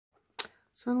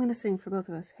So I'm going to sing for both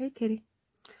of us. Hey, kitty.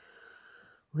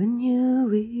 When you're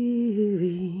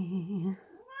weary.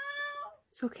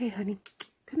 It's okay, honey.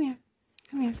 Come here.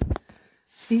 Come here.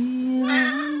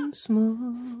 Feeling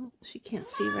small. She can't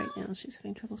see right now. She's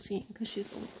having trouble seeing because she's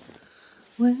old.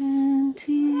 When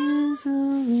tears are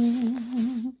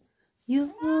in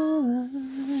your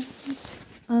eyes,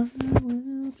 I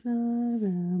will dry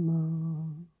them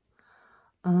all.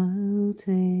 I'll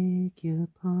take your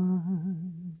part.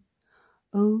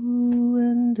 Oh,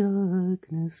 when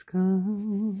darkness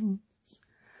comes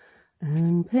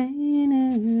and pain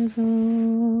is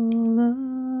all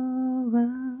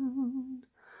around,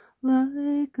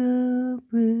 like a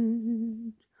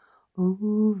bridge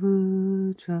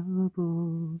over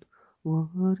troubled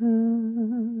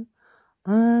water,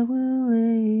 I will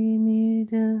lay me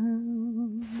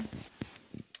down.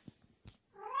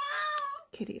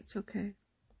 Kitty, it's okay.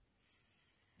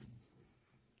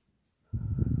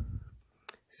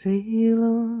 Sail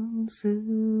on,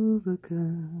 silver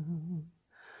cow,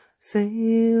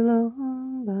 sail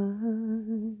on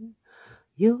by.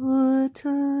 Your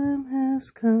time has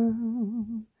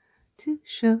come to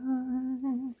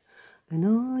shine, and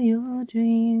all your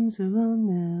dreams are on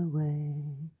their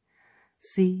way.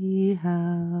 See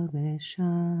how they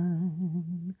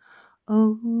shine,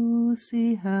 oh,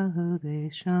 see how they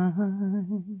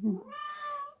shine.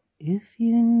 If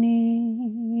you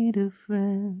need a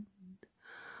friend,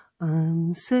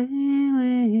 I'm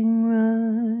sailing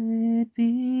right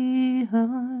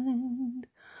behind,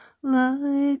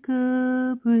 like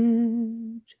a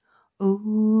bridge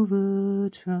over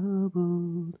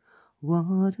troubled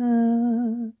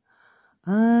water.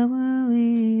 I will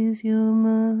ease your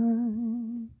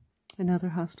mind. Another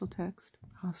hostile text.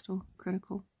 Hostile,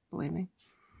 critical, blaming.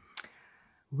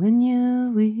 When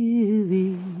you're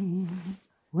weary,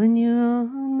 when you're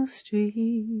on the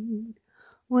street,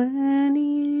 when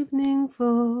evening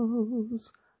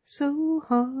falls so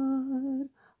hard,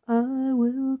 I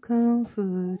will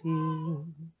comfort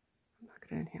you. I'm not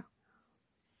going to inhale.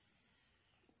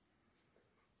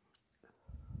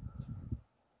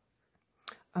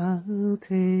 I'll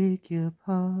take your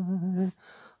part.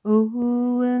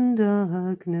 Oh, when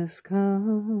darkness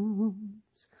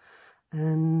comes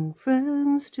and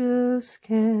friends just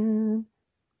can't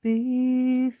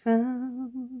be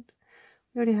found.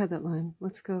 We already had that line.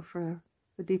 Let's go for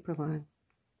the deeper line.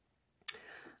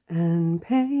 And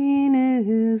pain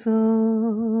is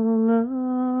all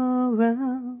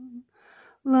around,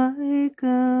 like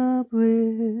a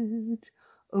bridge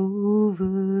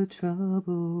over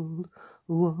troubled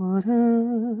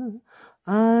water,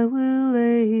 I will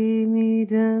lay me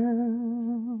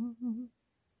down.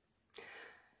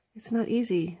 It's not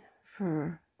easy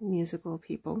for musical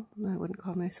people. I wouldn't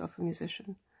call myself a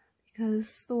musician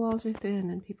because the walls are thin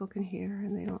and people can hear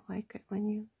and they don't like it when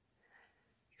you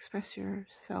express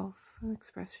yourself,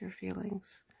 express your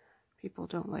feelings. People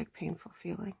don't like painful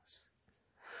feelings.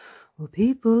 Well,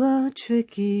 people are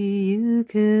tricky, you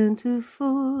can't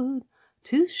afford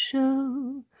to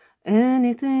show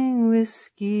anything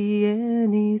risky,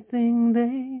 anything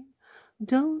they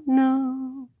don't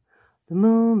know. The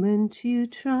moment you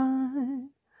try,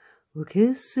 we'll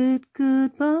kiss it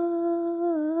goodbye.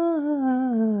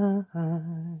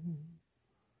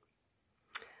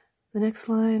 The next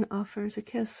line offers a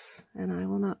kiss, and I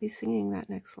will not be singing that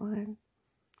next line.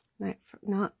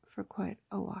 Not for quite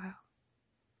a while.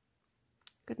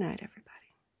 Good night,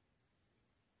 everybody.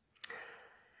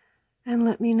 And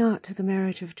let me not to the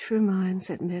marriage of true minds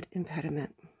admit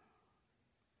impediment.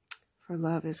 For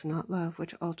love is not love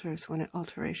which alters when it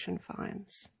alteration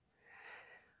finds.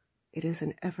 It is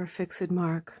an ever-fixed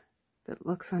mark that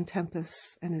looks on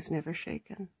tempests and is never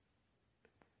shaken.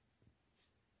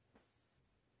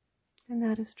 And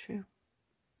that is true.